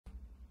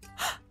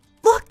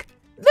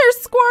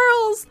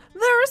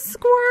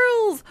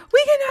squirrels!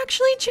 We can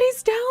actually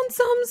chase down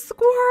some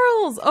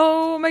squirrels!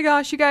 Oh my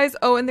gosh, you guys.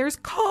 Oh, and there's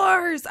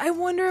cars! I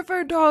wonder if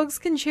our dogs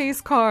can chase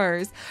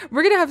cars.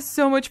 We're gonna have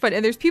so much fun.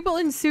 And there's people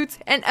in suits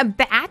and a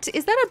bat.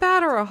 Is that a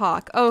bat or a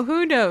hawk? Oh,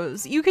 who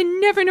knows? You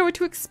can never know what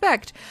to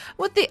expect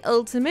with the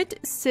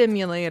Ultimate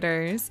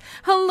Simulators.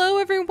 Hello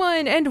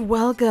everyone, and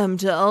welcome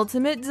to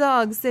Ultimate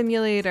Dog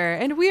Simulator.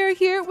 And we are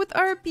here with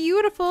our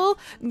beautiful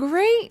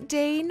Great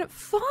Dane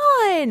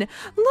Fawn.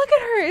 Look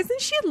at her,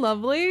 isn't she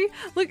lovely?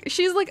 Look,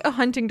 she's like a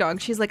hunting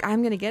dog. She's like,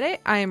 I'm gonna get it,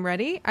 I am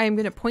ready, I am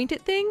gonna point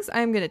at things,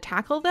 I am gonna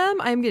tackle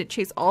them, I am gonna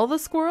chase all the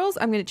squirrels,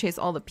 I'm gonna chase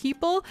all the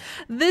people.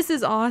 This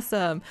is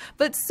awesome.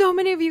 But so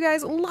many of you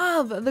guys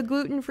love the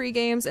gluten-free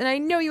games, and I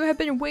know you have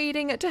been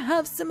waiting to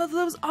have some of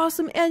those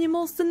awesome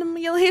animal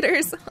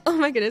simulators. Oh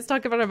my goodness,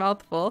 talk about a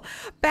mouthful.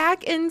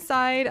 Back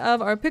inside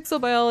of our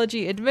Pixel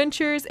Biology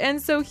adventures,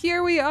 and so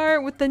here we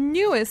are with the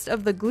newest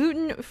of the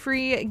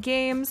gluten-free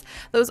games,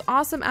 those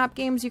awesome app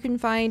games you can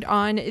find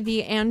on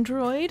the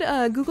Android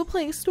Google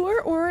Play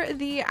Store or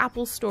the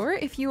Apple Store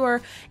if you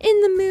are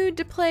in the mood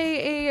to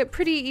play a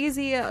pretty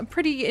easy,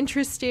 pretty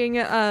interesting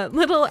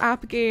little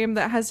app game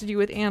that has to do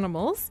with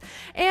animals.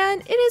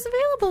 And it is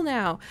available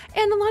now,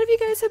 and a lot of you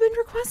guys have been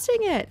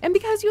requesting it, and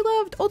because you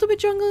loved Ultimate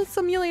Jungle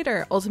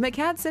Simulator, Ultimate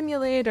Cat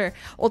Simulator,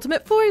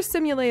 Ultimate Forest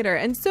Simulator,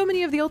 and so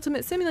many of the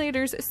Ultimate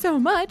Simulators so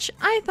much,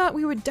 I thought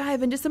we would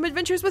dive into some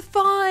adventures with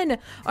Fawn,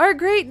 our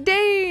Great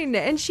Dane.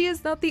 And she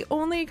is not the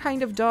only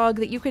kind of dog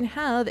that you can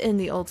have in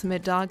the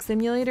Ultimate Dog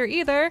Simulator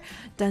either.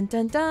 Dun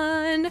dun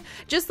dun!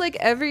 Just like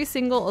every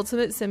single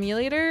Ultimate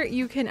Simulator,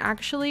 you can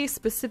actually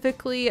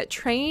specifically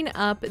train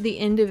up the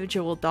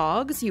individual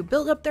dogs. You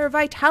build up their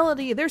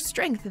vitality, their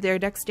strength, their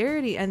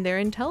dexterity, and their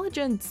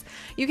intelligence.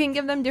 You can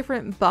give them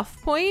different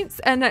buff points,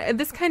 and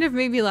this kind of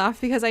made me laugh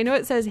because I know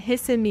it says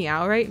hiss and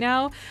meow right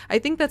now. I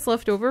think that's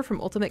left over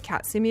from Ultimate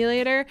Cat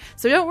Simulator,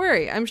 so don't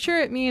worry, I'm sure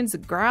it means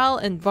growl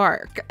and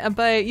bark,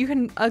 but you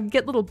can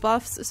get little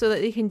buffs so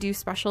that they can do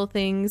special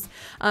things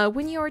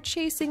when you are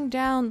chasing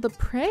down the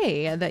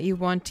prey that you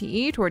want to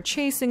eat, or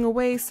chasing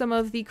away some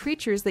of the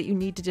creatures that you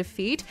need to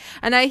defeat.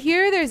 And I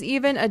hear there's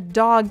even a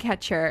dog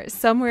catcher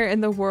somewhere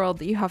in the world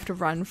that you have to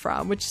run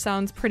from, which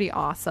sounds pretty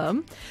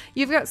awesome.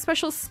 You've got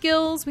special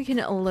skills. We can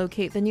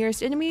locate the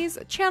nearest enemies,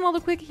 channel the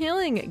quick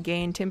healing,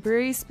 gain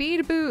temporary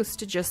speed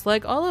boost, just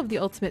like all of the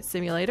Ultimate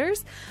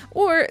Simulators.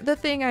 Or the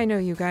thing I know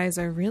you guys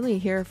are really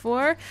here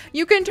for,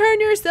 you can turn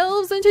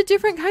yourselves into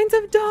different kinds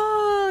of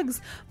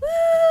dogs.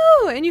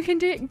 Woo! And you can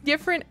get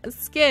different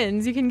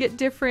skins. You can get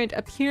different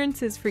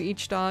appearances for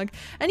each dog,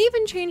 and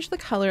even change the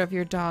color of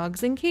your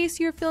dogs in case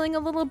you're feeling a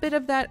little bit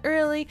of that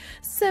early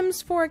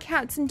Sims 4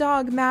 cats and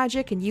dog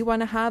magic and you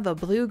want to have a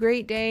blue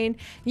Great Dane.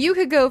 You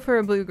could go for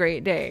a blue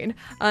Great Dane.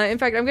 In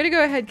fact, I'm gonna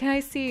go ahead. Can I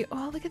see?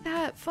 Oh, look at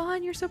that.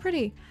 Fawn, you're so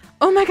pretty.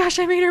 Oh my gosh,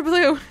 I made her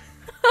blue.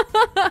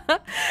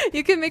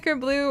 You can make her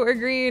blue or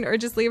green, or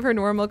just leave her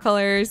normal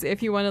colors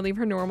if you want to leave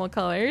her normal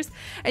colors.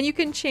 And you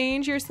can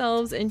change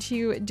yourselves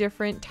into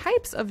different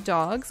types of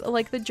dogs,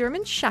 like the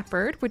German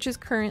Shepherd, which is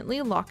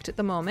currently locked at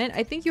the moment.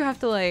 I think you have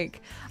to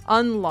like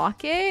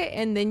unlock it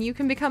and then you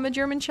can become a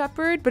German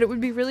Shepherd, but it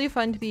would be really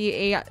fun to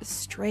be a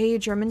stray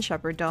German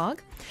Shepherd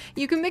dog.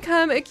 You can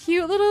become a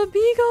cute little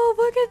beagle.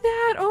 Look at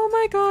that. Oh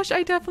my gosh,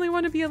 I definitely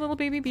want to be a little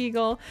baby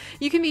beagle.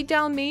 You can be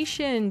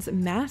Dalmatians,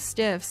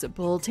 Mastiffs,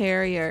 Bull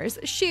Terriers,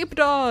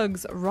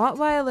 Sheepdogs,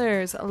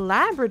 Rottweilers,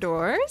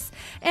 Labradors,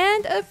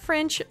 and a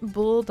French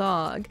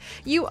Bulldog.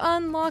 You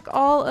unlock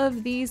all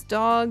of these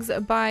dogs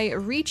by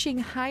reaching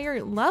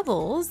higher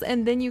levels,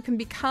 and then you can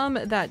become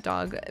that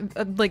dog,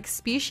 like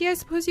species, I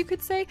suppose you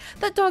could say.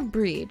 That dog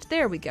breed.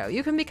 There we go.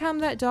 You can become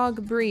that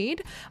dog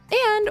breed,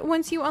 and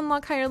once you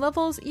unlock higher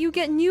levels, you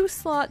get new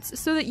slots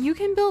so that you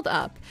can build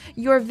up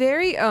your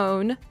very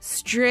own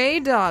stray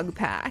dog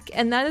pack.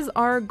 And that is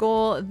our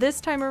goal this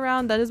time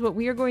around. That is what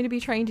we are going to be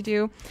trying to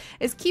do,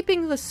 is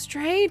keeping the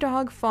stray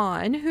dog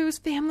Fawn, whose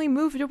family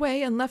moved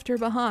away and left her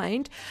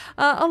behind,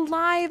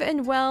 alive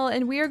and well.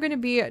 And we are going to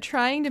be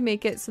trying to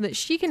make it so that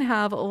she can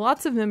have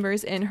lots of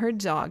members in her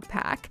dog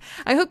pack.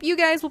 I hope you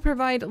guys will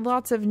provide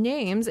lots of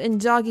names and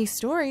doggy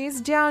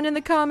stories down in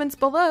the comments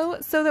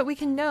below so that we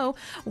can know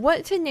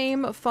what to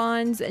name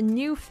Fawn's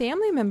new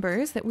family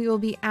members that we will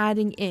be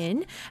adding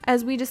in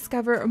as we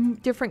discover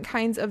different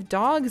kinds of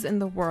dogs in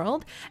the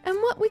world, and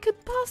what we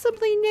could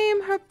possibly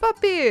name her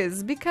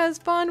puppies, because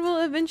Fawn will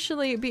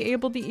eventually be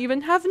able to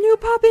even have new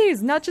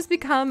puppies, not just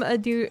become a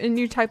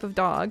new type of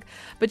dog,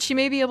 but she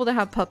may be able to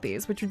have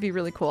puppies, which would be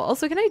really cool.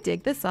 Also, can I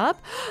dig this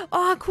up?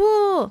 Oh,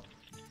 cool.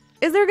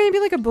 Is there going to be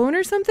like a bone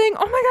or something?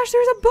 Oh my gosh,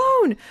 there's a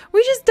bone!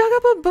 We just dug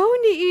up a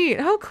bone to eat!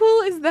 How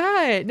cool is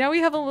that? Now we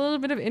have a little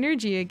bit of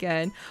energy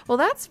again. Well,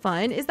 that's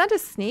fun. Is that a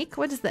snake?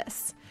 What is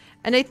this?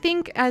 And I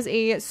think as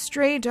a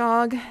stray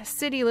dog,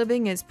 city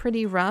living is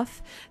pretty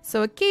rough.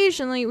 So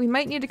occasionally we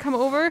might need to come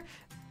over.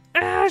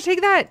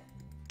 Take that!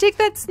 Take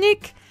that,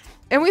 snake!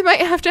 And we might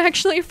have to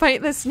actually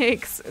fight the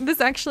snakes. This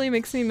actually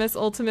makes me miss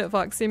Ultimate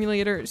Fox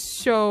Simulator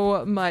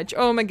so much.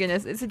 Oh my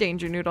goodness, it's a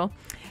danger noodle.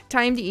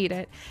 time to eat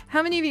it.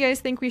 How many of you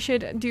guys think we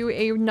should do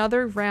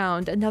another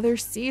round, another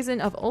season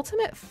of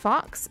Ultimate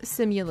Fox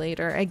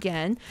Simulator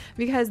again?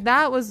 Because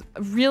that was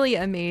really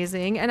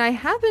amazing, and I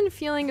have been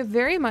feeling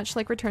very much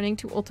like returning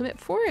to Ultimate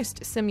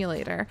Forest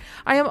Simulator.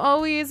 I am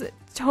always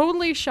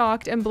totally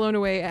shocked and blown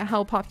away at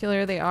how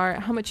popular they are,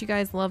 how much you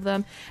guys love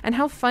them, and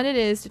how fun it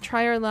is to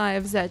try our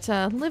lives at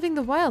living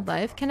the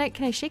wildlife. Can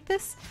I shake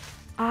this?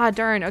 Ah,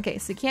 darn. Okay,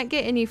 so you can't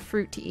get any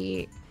fruit to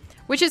eat.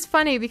 Which is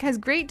funny because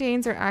Great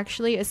Danes are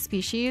actually a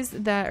species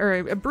that, or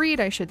a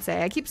breed I should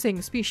say. I keep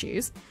saying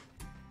species.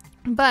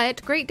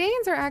 But Great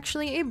Danes are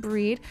actually a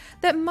breed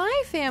that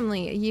my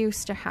family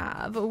used to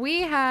have.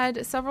 We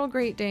had several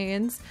Great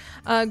Danes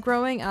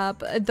growing up.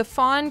 The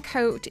fawn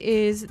coat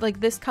is like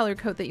this color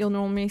coat that you'll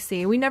normally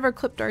see. We never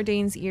clipped our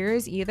Danes'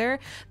 ears either.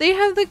 They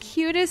have the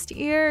cutest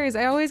ears.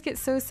 I always get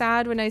so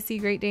sad when I see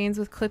Great Danes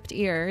with clipped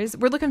ears.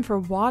 We're looking for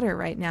water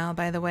right now,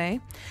 by the way,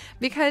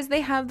 because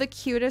they have the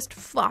cutest,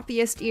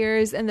 floppiest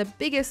ears and the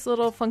biggest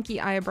little funky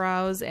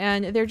eyebrows,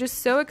 and they're just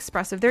so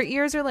expressive. Their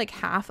ears are like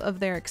half of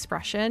their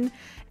expression.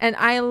 And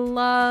I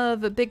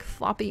love big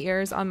floppy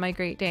ears on my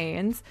Great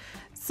Danes.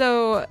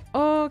 So,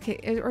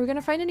 okay, are we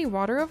gonna find any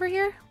water over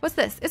here? What's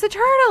this? It's a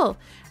turtle!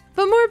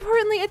 But more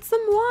importantly, it's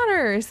some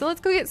water. So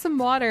let's go get some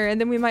water, and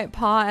then we might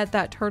paw at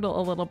that turtle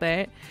a little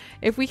bit.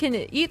 If we can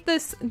eat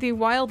the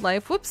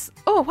wildlife. Whoops.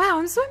 Oh, wow,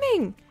 I'm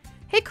swimming.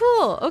 Hey,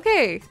 cool.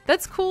 Okay,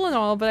 that's cool and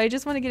all, but I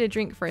just want to get a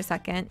drink for a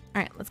second.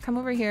 All right, let's come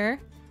over here.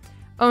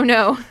 Oh,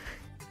 no.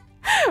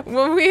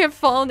 Well, we have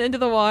fallen into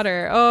the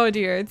water. Oh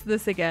dear, it's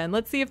this again.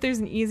 Let's see if there's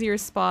an easier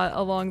spot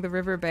along the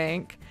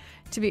riverbank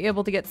to be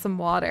able to get some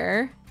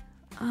water.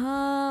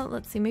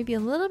 Let's see, maybe a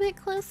little bit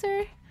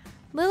closer. A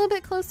little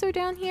bit closer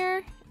down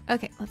here.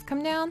 Okay, let's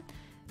come down.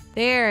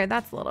 There,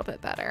 that's a little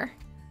bit better.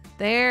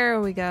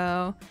 There we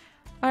go.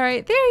 All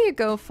right, there you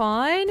go,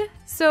 Fawn.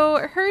 So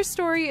her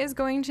story is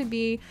going to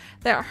be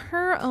that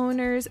her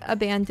owners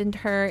abandoned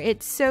her.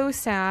 It's so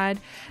sad.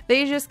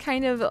 They just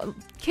kind of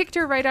kicked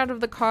her right out of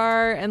the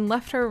car and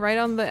left her right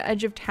on the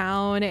edge of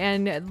town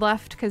and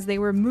left because they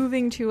were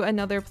moving to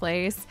another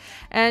place.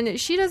 And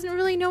she doesn't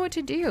really know what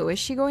to do. Is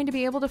she going to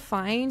be able to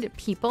find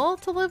people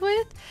to live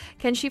with?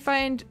 Can she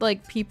find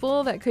like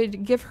people that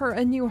could give her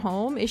a new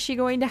home? Is she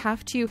going to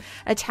have to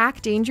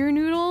attack danger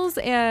noodles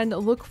and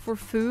look for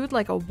food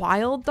like a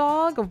wild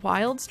dog, a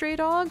wild stray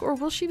dog? Or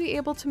will she be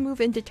able to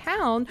move into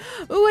town?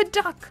 Ooh, a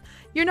duck!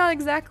 You're not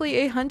exactly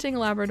a hunting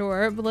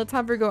Labrador, but let's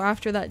have her go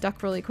after that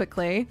duck really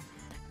quickly.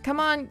 Come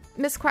on,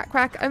 Miss Quack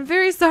Quack. I'm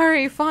very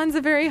sorry. Fawn's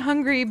a very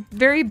hungry,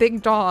 very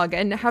big dog,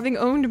 and having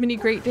owned many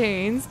Great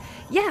Danes.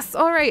 Yes,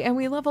 all right, and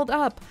we leveled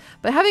up.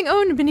 But having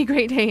owned many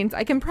Great Danes,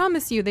 I can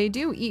promise you they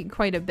do eat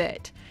quite a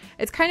bit.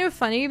 It's kind of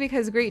funny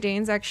because Great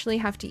Danes actually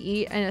have to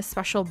eat in a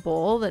special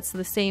bowl that's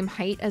the same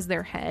height as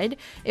their head.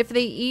 If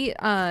they eat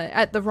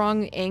at the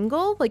wrong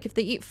angle, like if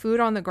they eat food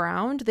on the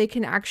ground, they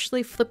can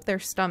actually flip their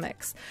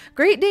stomachs.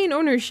 Great Dane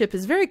ownership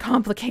is very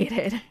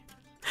complicated.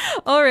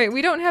 All right,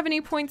 we don't have any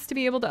points to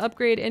be able to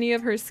upgrade any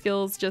of her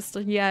skills just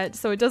yet,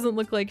 so it doesn't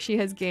look like she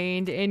has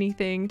gained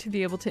anything to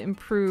be able to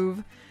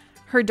improve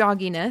her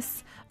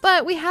dogginess.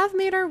 But we have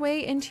made our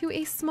way into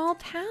a small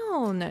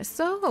town.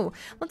 So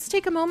let's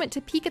take a moment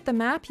to peek at the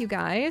map, you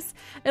guys.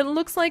 It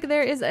looks like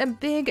there is a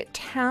big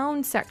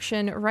town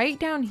section right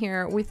down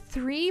here with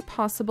 3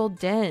 possible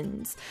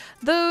dens.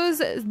 Those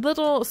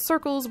little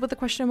circles with the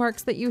question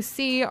marks that you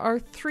see are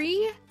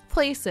 3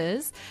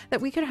 places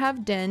that we could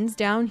have dens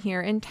down here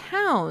in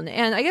town.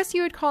 And I guess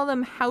you would call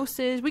them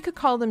houses. We could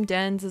call them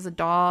dens as a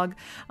dog.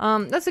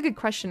 That's a good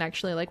question,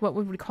 actually. Like, what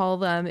would we call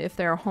them if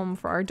they're a home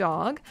for our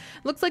dog?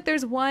 Looks like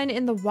there's one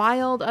in the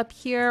wild up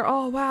here.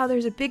 Oh, wow.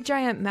 There's a big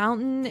giant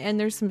mountain and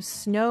there's some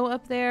snow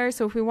up there.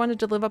 So if we wanted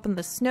to live up in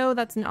the snow,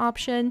 that's an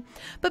option.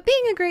 But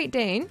being a Great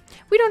Dane,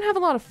 we don't have a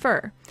lot of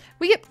fur.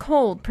 We get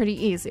cold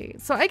pretty easy.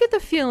 So I get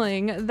the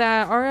feeling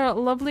that our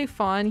lovely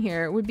fawn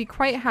here would be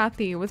quite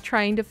happy with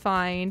trying to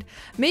find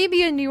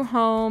maybe a new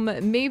home,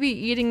 maybe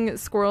eating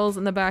squirrels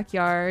in the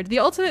backyard. The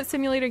Ultimate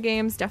Simulator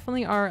games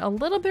definitely are a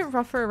little bit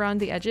rougher around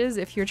the edges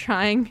if you're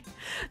trying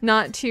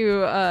not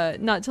to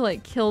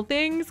like kill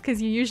things,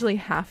 because you usually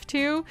have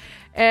to.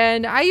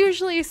 And I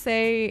usually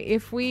say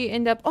if we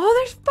end up, oh,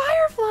 there's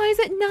fireflies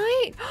at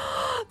night.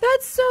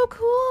 That's so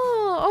cool.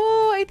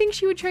 Oh, I think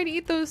she would try to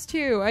eat those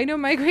too. I know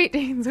my Great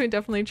Danes would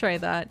definitely try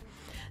that.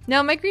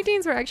 Now, my Great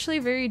Danes were actually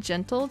very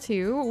gentle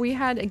too. We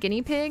had a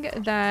guinea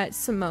pig that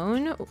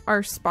Simone,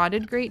 our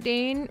spotted Great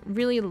Dane,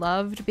 really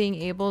loved being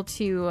able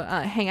to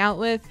hang out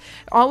with,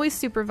 always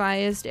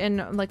supervised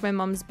in like my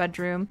mom's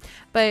bedroom.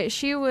 But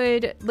she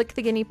would lick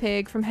the guinea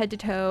pig from head to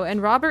toe,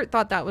 and Robert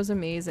thought that was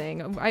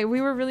amazing. We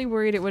were really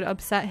worried it would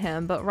upset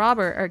him, but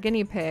Robert, our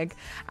guinea pig,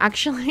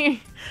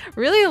 actually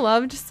really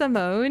loved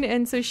Simone,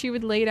 and so she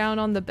would lay down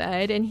on the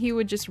bed and he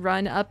would just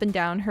run up and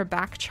down her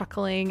back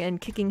chuckling and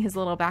kicking his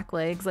little back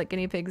legs like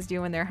guinea pigs pigs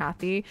do when they're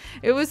happy.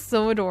 It was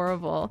so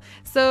adorable.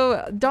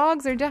 So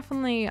dogs are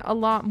definitely a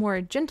lot more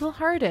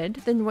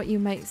gentle-hearted than what you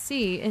might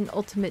see in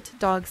Ultimate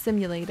Dog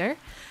Simulator.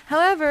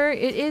 However,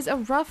 it is a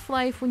rough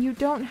life when you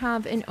don't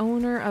have an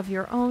owner of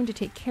your own to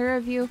take care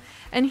of you.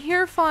 And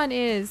here Fawn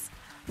is,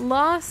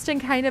 lost and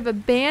kind of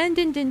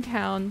abandoned in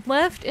town,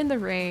 left in the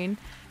rain.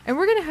 And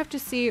we're going to have to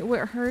see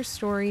what her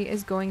story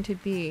is going to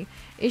be.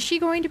 Is she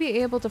going to be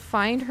able to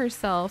find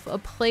herself a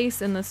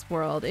place in this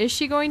world? Is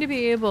she going to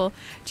be able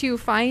to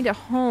find a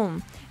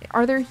home?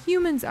 Are there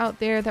humans out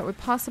there that would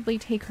possibly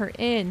take her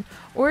in?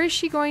 Or is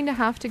she going to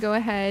have to go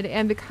ahead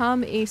and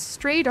become a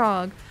stray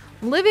dog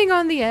living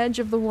on the edge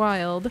of the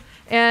wild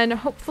and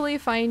hopefully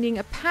finding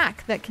a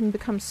pack that can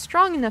become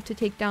strong enough to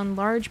take down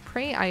large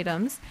prey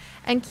items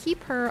and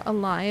keep her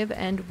alive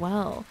and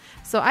well?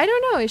 So I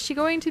don't know, is she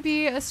going to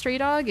be a stray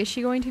dog? Is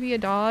she going to be a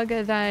dog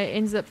that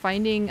ends up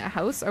finding a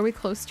house? Are we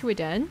close to a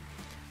den?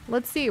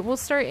 Let's see, we'll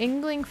start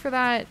angling for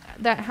that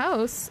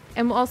house,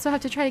 and we'll also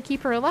have to try to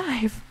keep her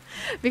alive.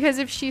 Because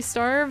if she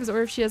starves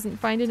or if she doesn't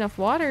find enough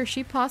water,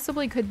 she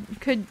possibly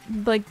could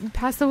like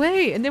pass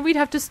away, and then we'd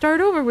have to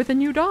start over with a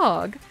new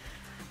dog.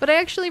 But I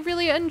actually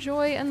really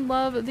enjoy and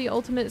love the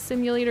Ultimate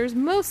Simulators,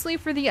 mostly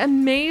for the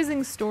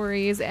amazing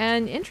stories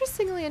and,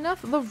 interestingly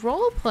enough, the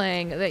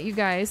role-playing that you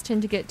guys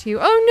tend to get to.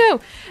 Oh no!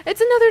 It's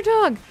another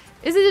dog!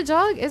 Is it a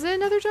dog? Is it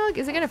another dog?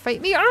 Is it gonna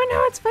fight me? Oh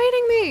no, it's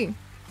fighting me!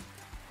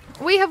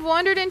 We have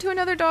wandered into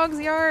another dog's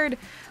yard.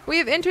 We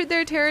have entered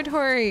their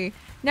territory.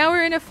 Now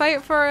we're in a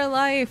fight for our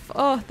life.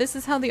 Oh, this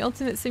is how the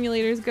Ultimate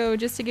Simulators go,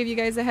 just to give you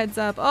guys a heads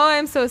up. Oh,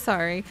 I'm so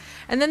sorry.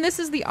 And then this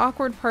is the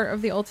awkward part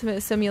of the Ultimate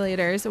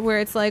Simulators, where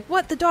it's like,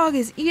 what, the dog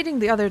is eating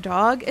the other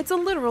dog? It's a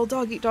literal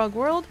dog-eat-dog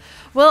world.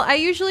 Well, I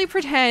usually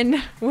pretend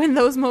when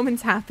those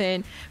moments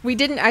happen, we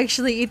didn't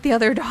actually eat the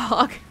other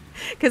dog.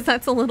 Because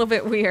that's a little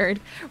bit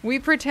weird. We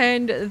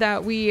pretend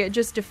that we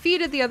just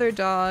defeated the other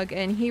dog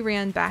and he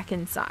ran back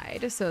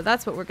inside. So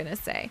that's what we're going to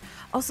say.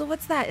 Also,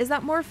 what's that? Is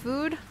that more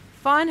food?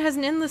 Fawn has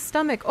an endless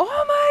stomach.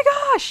 Oh my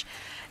gosh!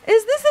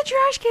 Is this a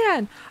trash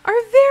can? Our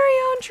very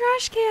own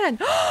trash can!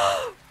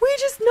 We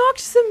just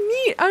knocked some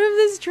meat out of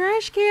this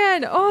trash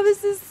can! Oh,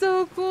 this is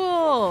so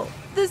cool!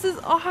 This is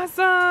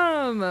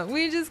awesome!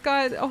 We just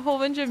got a whole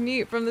bunch of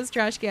meat from this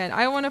trash can.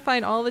 I want to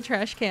find all the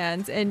trash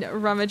cans and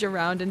rummage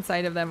around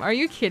inside of them. Are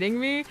you kidding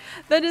me?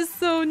 That is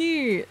so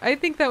neat! I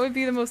think that would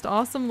be the most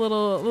awesome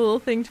little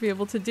thing to be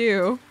able to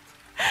do.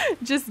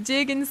 Just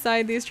dig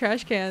inside these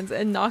trash cans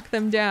and knock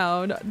them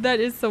down. That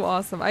is so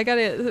awesome. I got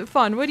it.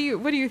 Fawn, what do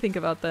you think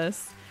about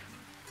this?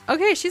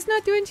 Okay, she's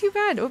not doing too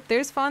bad. Oh,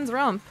 there's Fawn's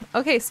rump.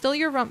 Okay, still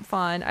your rump,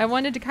 Fawn. I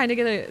wanted to kind of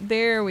get a,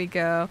 there we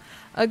go.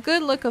 A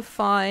good look of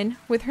Fawn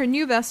with her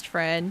new best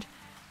friend,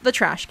 the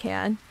trash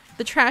can.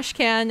 The trash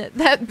can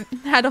that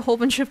had a whole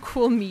bunch of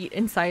cool meat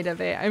inside of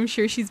it. I'm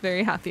sure she's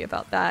very happy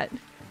about that.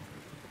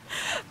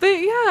 But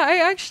yeah,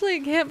 I actually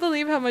can't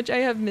believe how much I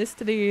have missed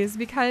these,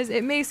 because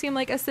it may seem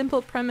like a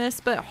simple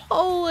premise, but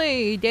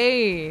holy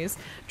days,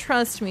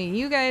 trust me,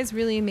 you guys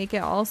really make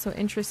it all so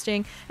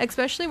interesting,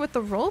 especially with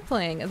the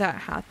role-playing that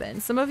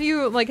happens. Some of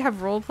you like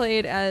have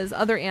role-played as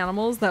other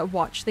animals that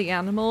watch the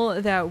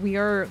animal that we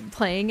are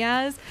playing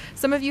as.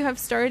 Some of you have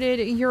started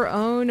your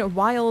own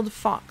wild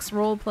fox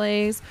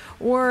role-plays,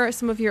 or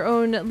some of your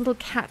own little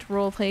cat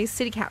role-plays,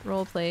 city cat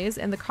role-plays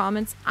in the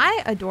comments.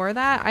 I adore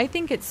that. I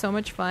think it's so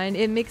much fun.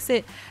 It makes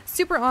it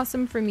super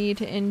awesome for me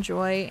to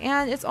enjoy,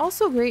 and it's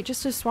also great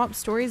just to swap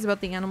stories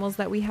about the animals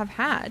that we have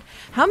had.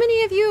 How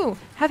many of you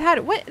have had,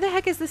 what the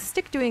heck is this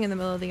stick doing in the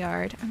middle of the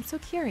yard? I'm so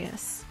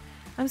curious.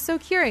 I'm so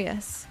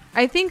curious.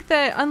 I think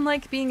that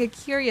unlike being a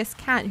curious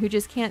cat who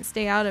just can't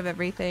stay out of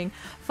everything,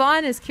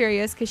 Fawn is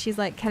curious because she's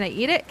like, can I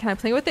eat it? Can I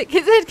play with it?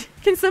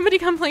 Can somebody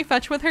come play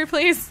fetch with her,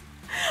 please?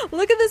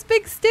 Look at this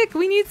big stick.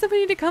 We need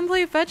somebody to come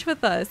play fetch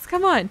with us.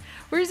 Come on.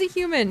 Where's a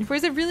human?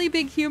 Where's a really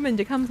big human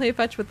to come play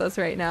fetch with us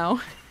right now?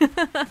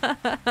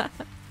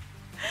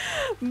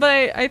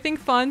 But I think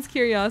Fawn's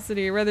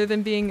curiosity, rather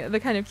than being the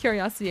kind of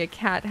curiosity a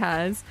cat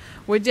has,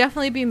 would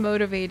definitely be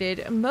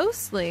motivated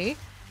mostly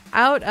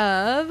out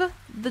of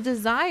the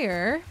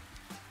desire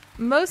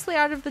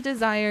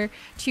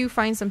to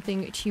find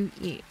something to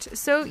eat.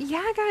 So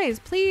yeah, guys,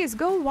 please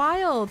go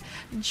wild.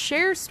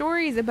 Share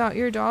stories about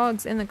your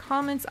dogs in the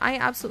comments. I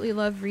absolutely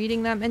love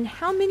reading them. And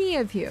how many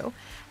of you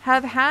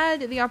have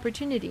had the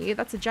opportunity,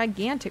 that's a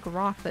gigantic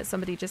rock that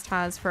somebody just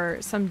has for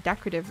some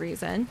decorative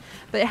reason,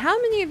 but how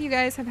many of you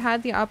guys have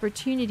had the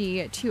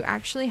opportunity to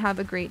actually have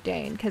a Great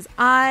Dane? Because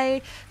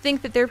I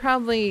think that they're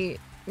probably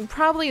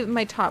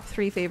my top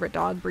 3 favorite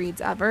dog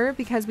breeds ever,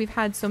 because we've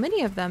had so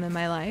many of them in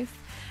my life.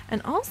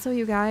 And also,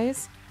 you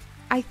guys,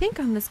 I think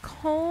on this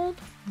cold,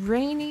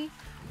 rainy,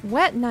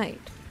 wet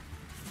night,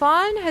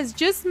 Fawn has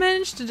just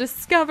managed to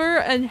discover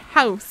a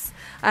house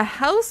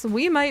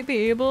we might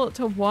be able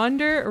to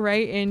wander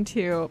right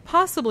into,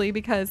 possibly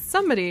because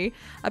somebody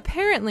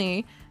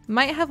apparently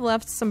might have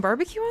left some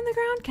barbecue on the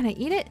ground. Can I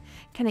eat it?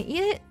 Can I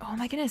eat it? Oh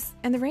my goodness,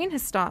 and the rain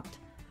has stopped.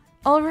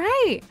 All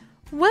right,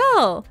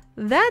 well,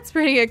 that's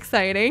pretty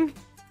exciting.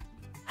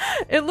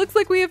 It looks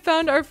like we have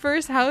found our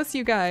first house,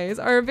 you guys.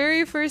 Our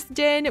very first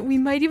den. We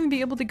might even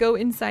be able to go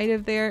inside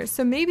of there.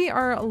 So maybe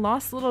our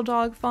lost little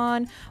dog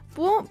fawn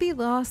won't be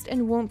lost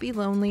and won't be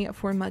lonely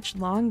for much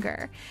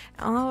longer.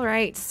 All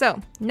right,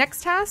 so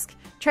next task,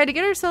 try to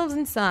get ourselves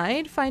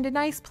inside, find a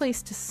nice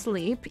place to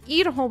sleep,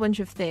 eat a whole bunch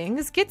of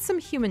things, get some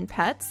human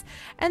pets,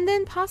 and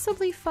then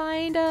possibly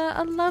find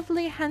a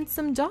lovely,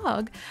 handsome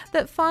dog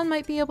that Fawn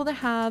might be able to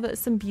have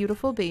some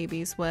beautiful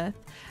babies with.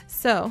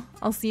 So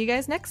I'll see you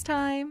guys next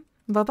time.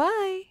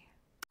 Bye-bye.